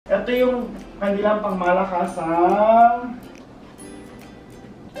Ito yung kanilang pangmalakasang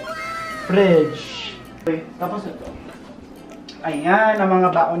fridge. Okay, tapos ito. Ayan, ang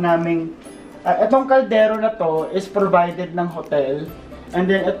mga baon naming. Itong kaldero na to is provided ng hotel. And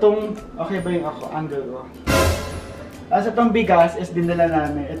then itong, okay ba yung angle ko? As itong bigas is dinala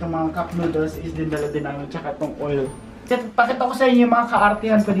namin. Itong mga cup noodles is dinala din namin. Tsaka itong oil. Pakita ko sa inyo yung mga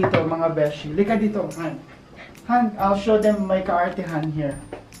kaartihan ko dito, mga beshi. Lika dito, Han, I'll show them my kaartihan here.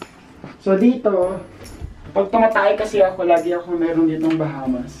 So dito, pag tumatay kasi ako, lagi ako meron ditong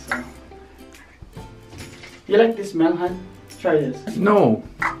Bahamas. So. You like this smell, Han? Try this. No.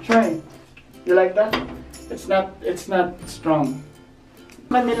 Try. You like that? It's not strong.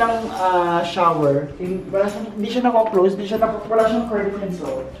 Manilang shower, hindi siya nako-close, wala siyang curtain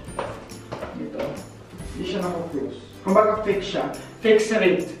so. Dito. Hindi siya nako-close. Kumbaga fix siya. Fixed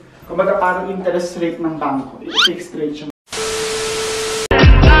rate. Kumbaga parang interest rate ng bangko. Fixed rate siya.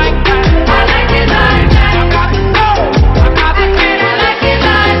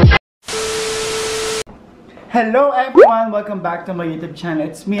 Hello everyone! Welcome back to my YouTube channel.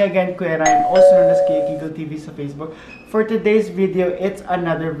 It's me again, Kuya Ryan, also known as Kigil TV sa Facebook. For today's video, it's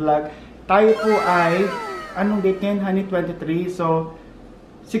another vlog. Tayo po ay, anong date ngayon? Honey, 23. So,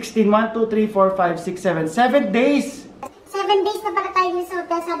 16, 1, 2, 3, 4, 5, 6, 7. 7 days! 7 days na pala tayo sa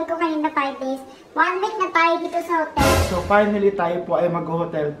hotel. Sabi ko kanina 5 days. 1 week na tayo dito sa hotel. So, finally tayo po ay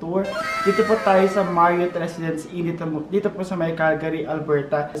mag-hotel tour. Dito po tayo sa Marriott Residence Inn. Dito po sa may Calgary,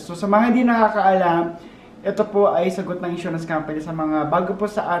 Alberta. So, sa mga hindi nakakaalam, ito po ay sagot ng insurance company sa mga bago po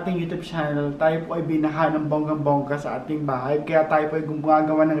sa ating YouTube channel. Tayo po ay binaha ng bonggang-bongga sa ating bahay. Kaya tayo po ay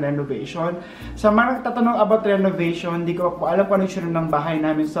gumagawa ng renovation. Sa mga nagtatanong about renovation, hindi ko po alam kung ano yung ng bahay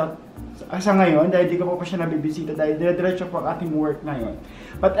namin sa ngayon. Dahil hindi ko po siya nabibisita dahil dire-diretso po ang ating work ngayon.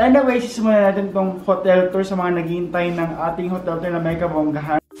 But anyway, sisimulan natin itong hotel tour sa mga naghihintay ng ating hotel tour na may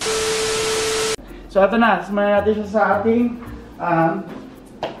kabonggahan. So ito na, simulan natin siya sa ating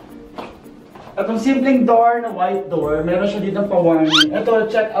itong simpleng door na white door, meron siya dito pa-warning. Ito,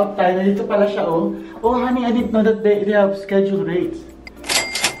 check out tayo. Dito pala siya, oh. Oh, honey, I didn't know that they have scheduled rates.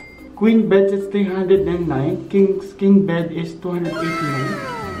 Queen bed is 309. King bed is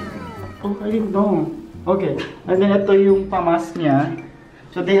 289. Oh, I didn't know. Okay. And then ito yung pamask niya.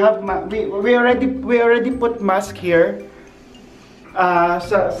 So they have, we already put mask here.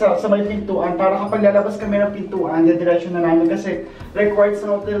 Sa may pintuan. Para kapag lalabas kami ng pintuan, diretso na namin. Kasi required sa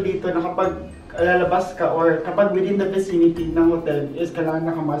hotel dito na kapag lalabas ka or kapag within the vicinity ng hotel is kailangan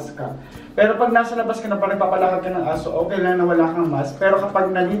nakamask ka. Pero pag nasa labas ka na parang papalakad ka ng aso, okay lang na wala kang mask. Pero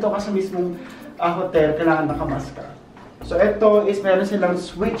kapag nandito ka sa mismong hotel, kailangan nakamask ka. So ito is meron silang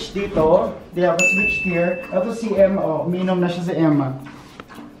switch dito. They have a switch here. Ito si Emma. Oh, uminom na siya si Emma.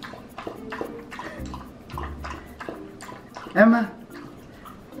 Emma.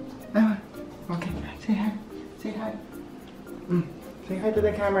 Emma. Okay. Say hi. Say hi. Say hi to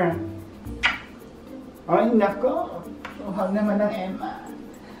the camera. Ay, nako! Uhang naman ng Emma.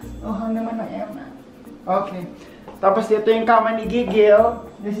 Uhang naman ng Emma. Okay. Tapos dito yung kama ni Kigil.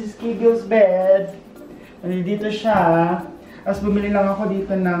 This is Kigil's bed. Nandito siya. Tapos bumili lang ako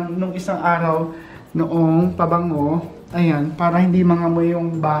dito nung isang araw noong pabango. Ayan, para hindi mangamoy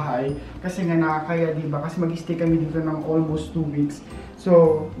yung bahay. Kasi nga nakakaya, diba? Kasi mag-stay kami dito ng almost 2 weeks.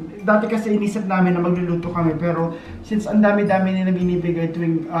 So, dati kasi inisip namin na magluluto kami. Pero, since ang dami-dami nila binibigay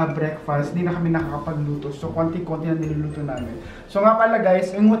tuwing breakfast, hindi na kami nakakapagluto. So, konti-konti na niluluto namin. So, nga pala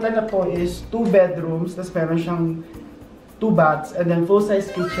guys, yung hotel na to is 2 bedrooms. Tapos meron siyang 2 baths and then full-size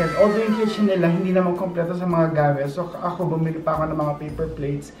kitchen. Although yung kitchen nila hindi naman kompleto sa mga gamit. So ako bumili pa ako ng mga paper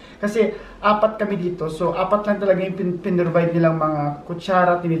plates. Kasi 4 kami dito. So 4 lang talaga yung pinrovide nilang mga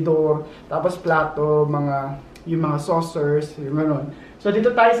kutsara, tinidor, tapos plato, yung mga saucers, yung gano'n. So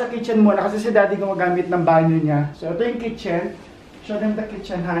dito tayo sa kitchen muna kasi si daddy gumagamit ng banyo niya. So ito yung kitchen. Show them the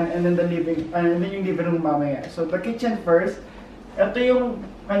kitchen, Han, and then the living, and then yung living room mamaya. So the kitchen first. Ito yung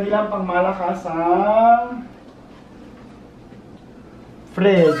kanilang pangmalakasang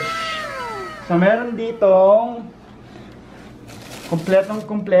fridge. So, meron ditong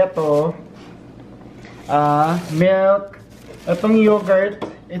kompletong-kompleto milk. Itong yogurt.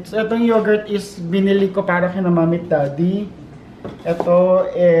 Itong yogurt is binili ko para kina Mami at Daddy.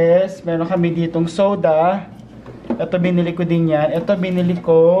 Ito is, meron kami ditong soda. Ito binili ko din yan. Ito binili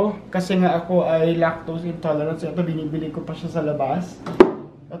ko kasi nga ako ay lactose intolerant. So, ito binibili ko pa siya sa labas.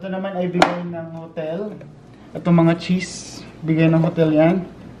 Ito naman ay bigay ng hotel. Ito mga cheese. Bigay ng hotel yan.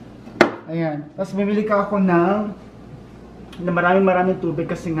 Ayan. Tapos bumili ka ako ng maraming tubig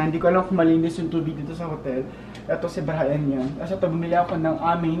kasi nga hindi ko alam kung malinis yung tubig dito sa hotel. Ito si Brian yan. Tapos ito bumili ako ng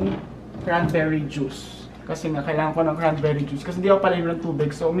aming cranberry juice. Kasi nga, kailangan ko ng cranberry juice. Kasi hindi ako pala ng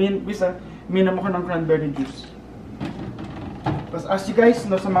tubig. So, minom ako ng cranberry juice. Tapos, as you guys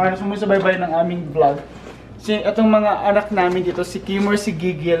know, sa mga sumusubaybay ng aming vlog, itong mga anak namin dito, si Kimor, si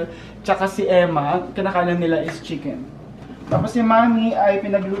Kigil, tsaka si Emma, kinakain nila is chicken. Tapos si Mami ay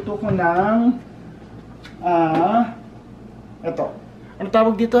pinagluto ko ng, ito. Ano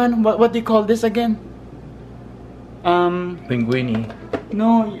tawag dito? What do you call this again? Linguine.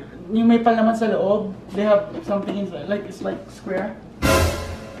 No, yung may palaman sa loob. They have something inside, like it's like square.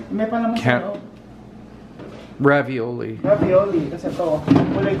 May palaman sa loob. Ravioli. Ravioli, kasi ito,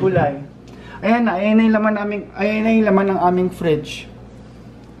 gulay-gulay. Ayan na yung laman ng aming fridge.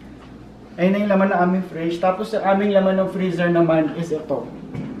 Ayan na yung laman ng aming fridge. Tapos ang aming laman ng freezer naman is ito.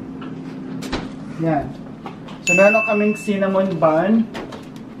 Yan. So meron kaming cinnamon bun.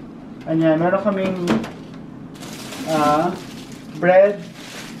 Ayan, meron kaming bread.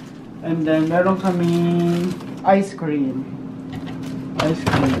 And then meron kaming ice cream. Ice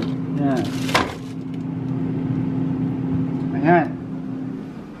cream. Yan. Ayan.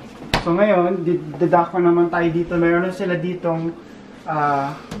 So ngayon, dadako naman tayo dito. Meron sila ditong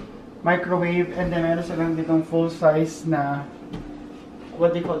microwave, and then meron silang ditong full size na, what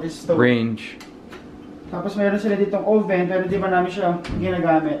do you call this stove? Range. Tapos meron sila ditong oven, pero di ba namin siya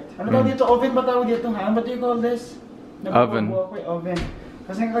ginagamit. Ano tawag dito? Oven ba tawag dito? Ha? What do you call this? Oven. Oven.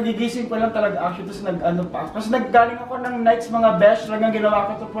 Kasi kagigising ko lang talaga actually, tapos nag-ano pa. Kasi naggaling ako ng nights mga besh, talagang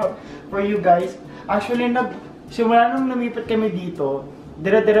ginawa ko to for you guys. Actually, simula nung lumipat kami dito,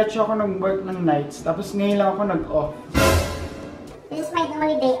 dire-diretso ako ng work ng nights, tapos ngayon lang ako nag-off. This is my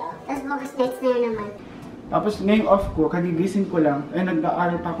only day off, tapos bukas nights na yun naman. Tapos ngayong off ko, kagigising ko lang, ay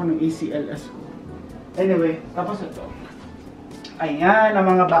nag-aaral pa ako ng ACLS ko. Anyway, tapos ito. Ayan, ang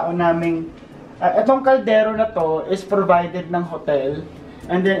mga baon naming, itong kaldero na to is provided ng hotel.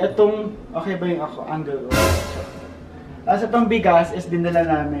 And then itong, okay ba yung ako, angle? Tapos itong bigas is dinala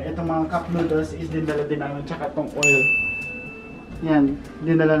namin, itong mga cup noodles is dinala din namin, tsaka itong oil. Yan,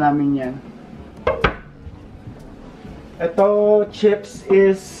 dinala namin yan. Ito, chips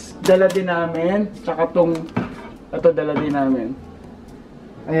is dala din namin, tsaka ito dala din namin.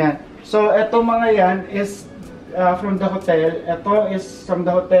 Ayan. So, itong mga yan is from the hotel. Ito is from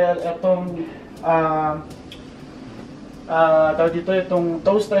the hotel. Itong tawag dito, itong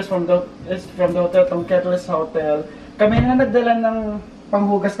toaster is from the hotel. Itong kettle is sa hotel. Kami na nagdala ng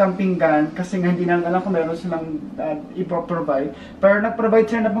panghugas ng pinggan kasi nga hindi namin alam kung meron silang ipoprovide. Pero nag-provide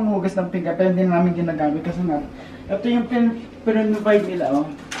sila na panghugas ng pinggan pero hindi namin ginagamit kasi nga ito yung pin-provide nila. Oh.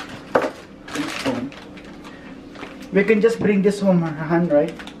 We can just bring this home hand,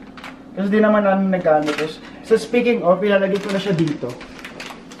 right? Kasi di naman namin nagamit. So speaking of, ilalagay ko na siya dito.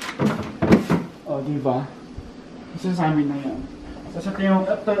 Oh, diba? Kasi sa amin na yan. So ito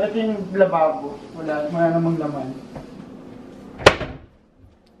yung lababo. Wala namang laman.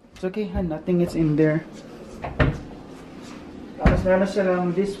 It's okay, nothing is in there. Tapos meron silang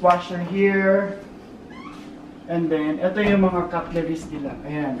dishwasher here. And then, ito yung mga cutleries nila.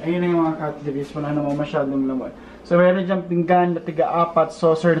 Ayan, ayun na yung mga cutleries. Wala namang masyadong laman. So meron dyan pinggan na tiga-apat,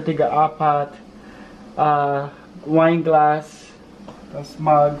 saucer na tiga-apat, wine glass, tapos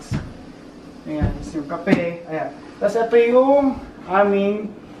mugs. Ayan, tapos yung kape. Ayan. Tapos ito yung aming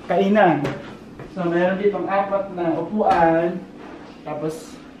kainan. So meron ditong 4 na upuan.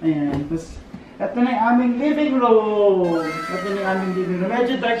 Tapos, ayan. Tapos, ito na yung aming living room. Ito na yung aming living room.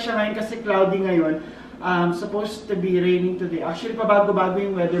 Medyo dark siya ngayon kasi cloudy ngayon. Supposed to be raining today. Actually, pabago-bago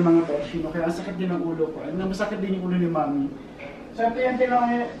yung weather mga beshi. Kaya ang sakit din ang ulo ko. Masakit din yung ulo ni Mami. So, ito yung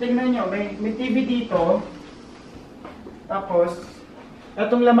tingnan nyo. May TV dito. Tapos,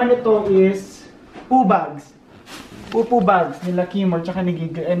 itong laman nito is poo bags. Poo bags nila Kimor tsaka ni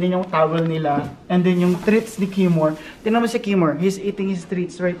Kigil. And then yung towel nila. And then yung treats ni Kimor. Tingnan mo si Kimor. He's eating his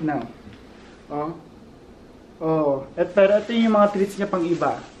treats right now. Oh. Oh. Pero ito yung mga treats niya pang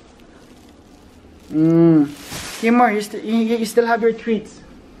iba. Kimor, you still have your treats.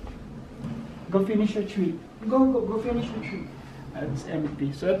 Go finish your treat. Go finish your treat. It's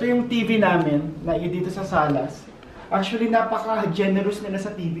empty. So ito yung TV namin na dito sa salas. Actually, napaka-generous nila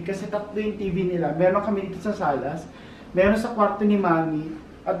sa TV kasi tatlo yung TV nila. Meron kami dito sa salas, meron sa kwarto ni Mami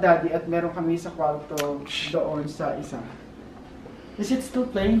at Daddy, at meron kami sa kwarto doon sa isa. Is it still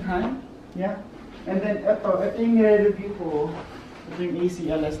playing, huh? Yeah. And then ito yung nire-review ko. Ito yung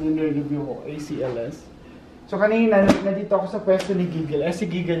ACLS na nire-review ko. ACLS. So kanina, nandito ako sa pwesto ni Kigil. Si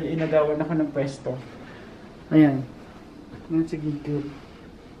Kigil, inagawan ako ng pwesto. Ayan. Ayan si Kigil.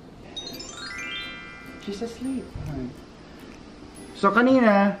 She's asleep. So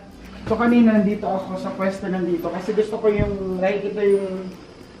kanina nandito ako sa pwesto nandito kasi gusto ko yung nakikita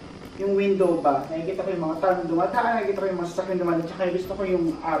yung window ba, nakikita ko yung mga tao dumadaan, nakikita ko yung mga sasakyan dumadaan, tsaka gusto ko yung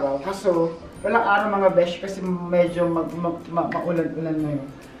araw. Kaso, walang araw mga besh kasi medyo maulan-ulan ngayon.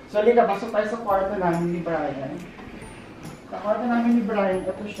 So, halika, pasok tayo sa kwarto namin ni Brian. Sa kwarto namin ni Brian,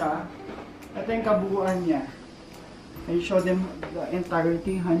 ito siya. Ito yung kabuuan niya. I show them the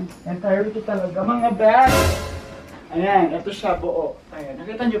entirety, han. Entirety talaga, mga besh! Ayan, ito siya buo. Ayan,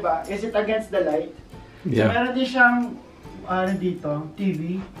 nakita nyo ba? Is it against the light? Yeah. So, meron din siyang, dito,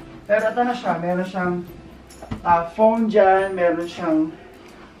 TV. Pero ito na siya, meron siyang phone dyan, meron siyang,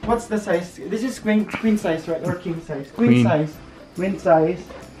 what's the size? This is queen size, right? Or king size? Queen size. Queen size.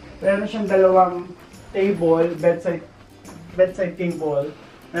 Meron siyang dalawang table, bedside table.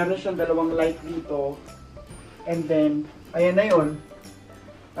 Meron siyang dalawang light dito. And then, ayan na yun.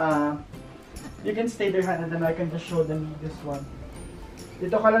 You can stay there, and then I can just show them this one.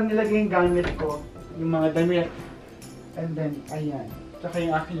 Dito ka lang nilagay yung gamit ko, yung mga damit. And then, ayan. Tsaka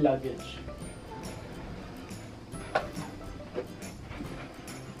yung aking luggage.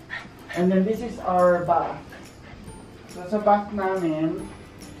 And then this is our bath. So sa bath namin,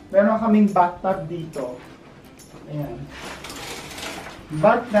 meron kaming bathtub dito. Ayan.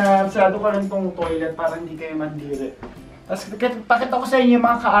 Bathtub, sarado ko lang itong toilet para hindi kayo mandiri. Tapos pakita ko sa inyo yung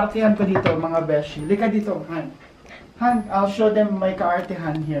mga kaartihan ko dito, mga beshi. Lika dito, Han. Han, I'll show them my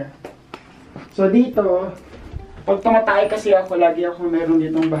kaartihan here. So dito, pag tumatay kasi ako, lagi ako meron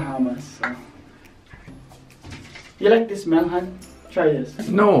ditong Bahamas. So. You like this smell, Han? Try this.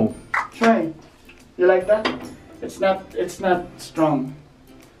 No. Try. You like that? It's not strong.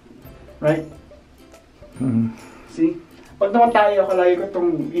 Right? See? Pag tumatay ako, lagi ko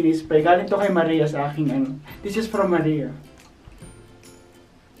itong in-spray. Galing to kay Maria sa aking ano. This is from Maria.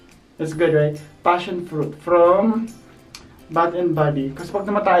 That's good, right? Passion fruit from Bath and Body. Kasi pag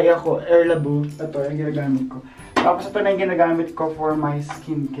tumatay ako, Air Labu, ito yung ginagamit ko. Tapos ito na yung ginagamit ko for my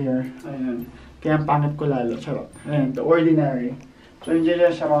skincare. Ayan. Kaya ang pangit ko lalo. Charot. Ayan, The Ordinary. So, yun dyan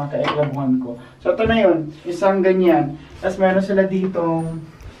siya mga ka-eklabuhan ko. So, ito na yun. Isang ganyan. Tapos meron sila ditong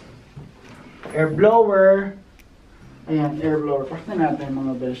air blower. Ayan, air blower. Pakita natin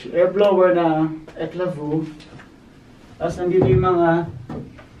mga beshi. Air blower na eklavu. Tapos nandito yung mga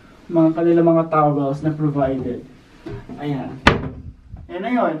kanila mga towels na provided. Ayan. Ayan na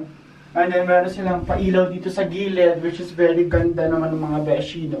yun. And then meron silang pailaw dito sa gilid, which is very ganda naman ng mga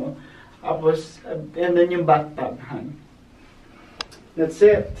beshi, no? Tapos, and then yung bathtub. That's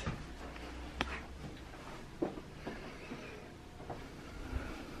it.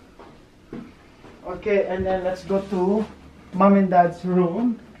 Okay, and then let's go to Mom and Dad's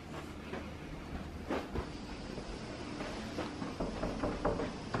room.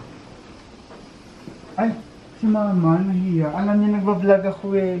 Ay, si Mama, nahiya. Alam niya nagbablog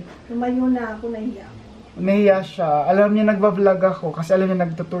ako eh. Tumayo na ako, nahiya. Nahiya siya. Alam niya nagbablog ako kasi alam niya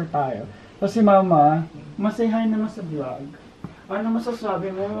nagtutour tayo. So si Mama, masay hi naman sa vlog. Ano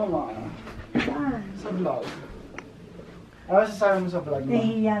masasabi mo, Mama? Saan? Sa vlog. Ano masasabi mo sa vlog mo?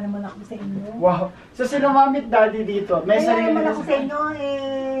 Nahiya naman ako sa inyo. Wow. So sino Mami at Daddy dito? May Nahiya sarili naman na ako sa inyo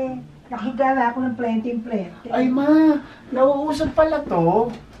nakiga na ako ng plenty-plenty. Ay ma, nauusap pala to.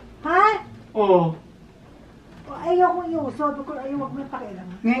 Ha? Oo. Ayaw ko iusod. Ayaw wag mo pakialam.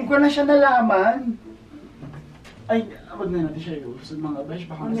 Ngayon ko na siya nalaman. Ay, wag na natin siya iusod mga besh.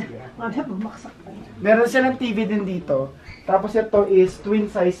 Baka masira. Wala, bumaksak pa. Meron silang TV din dito. Tapos ito is twin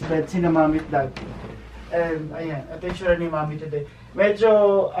size bed, sina Mami at Daddy. And ayan, ito yung sure ni Mami today. Medyo,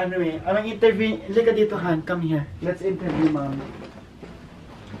 ano ang interview, lika dito Han, come here. Let's interview Mami.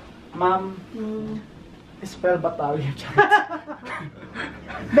 Ma'am, spell battalion.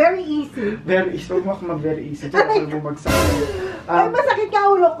 Very easy. Very easy. Huwag mo ako mag-very easy. Tsaka ako bumagsak. Ay, masakit ka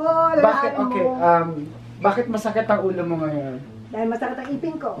ulo ko. Bakit, Lalaan okay, mo. bakit masakit ang ulo mo ngayon? Dahil masakit ang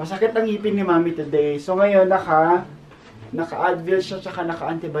ipin ko. Masakit ang ipin ni Mami today. So ngayon, naka-Advil siya tsaka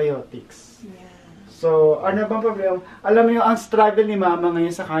naka-antibiotics. Yeah. So, ano bang problema? Alam mo yung ang struggle ni Mama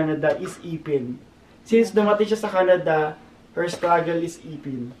ngayon sa Canada is ipin. Since dumating siya sa Canada, her struggle is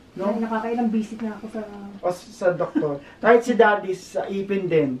ipin. No? Ay, nakakailang visit na ako sa... O sa doktor. Kahit si Daddy sa ipin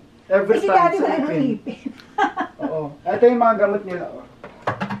din. Every si time Daddy sa wala ng ipin. ipin. Oo. Ito yung mga gamot nila. Oh.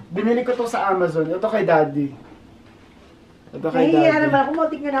 Binili ko to sa Amazon. Ito kay Daddy. Ito kay Nahihiya Daddy. naman ako.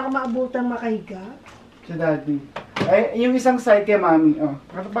 Muntik na ako maabutang makahiga. Si Daddy. Ay, yung isang side kay Mami. Oh.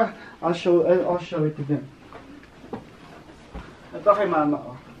 Ano pa? I'll show it to them. Ito kay Mama.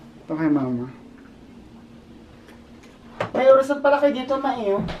 Oh. Ito kay Mama. May orasan pala kayo dito, Mai.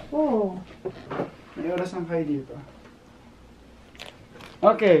 Oh. Oo. May orasan kayo dito.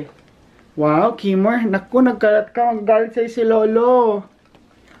 Okay. Wow, Kimor. Naku, nagkalat ka. Magagalit sa'yo si Lolo.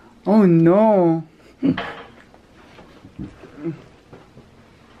 Oh, no.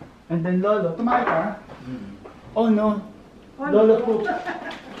 And then Lolo. Tumayo ka? Oh no. Lolo poop.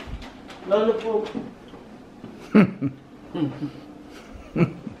 Lolo poop.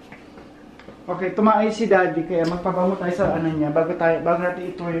 Okay, tumayo si Daddy kaya magpabango tayo sa ano niya bago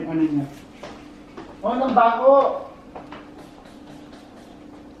natin ito yung ano niya. Oh, ng bako!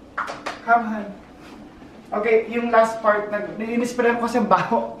 Come on. Okay, yung last part, nilinis pa rin ko kasi ang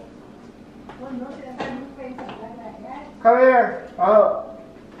bako. Come here! Oh.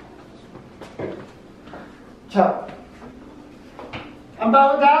 Chop. Ang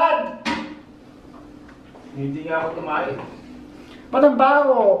bako, Dad! Hindi nga ako tumayo. Ba't ang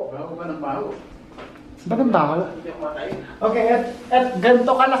bako? Bago ba ng bago? Ba't ang bako? Hindi ako matayin. Okay, at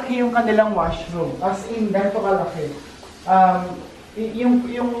ganito kalaki yung kanilang washroom. As in, ganito kalaki.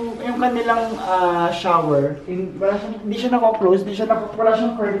 Yung kanilang shower, hindi siya nako-close, wala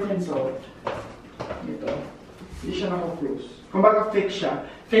siyang curtain, so dito. Hindi siya nako-close. Kumbaga fix siya.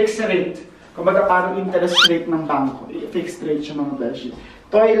 Fixed rate. Kumbaga parang interest rate ng bangko. Fixed rate siya mga beshi.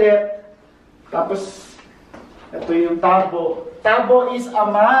 Toilet. Tapos, ito yung tabo. Tabo is a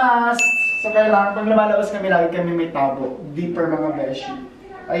must! So kailangan, pag lumalabas kami, lagi kami may tabo. Deeper mga beshi.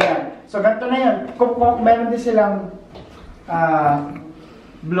 Ayan. So ganito na yan. Kung meron din silang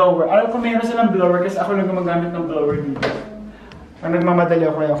blower. Alam ko meron silang blower kasi ako lang gumagamit ng blower dito. Pag nagmamadali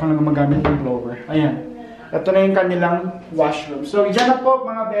ako, ako lang gumagamit ng blower. Ayan. Ito na yung kanilang washroom. So dyan na po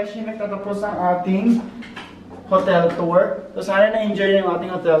mga beshi, nagtatapos ang ating hotel tour. So sana na-enjoy yung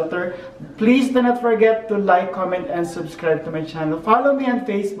ating hotel tour. Please do not forget to like, comment, and subscribe to my channel. Follow me on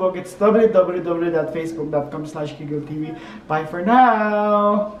Facebook. It's www.facebook.com/KigilTV. Bye for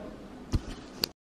now!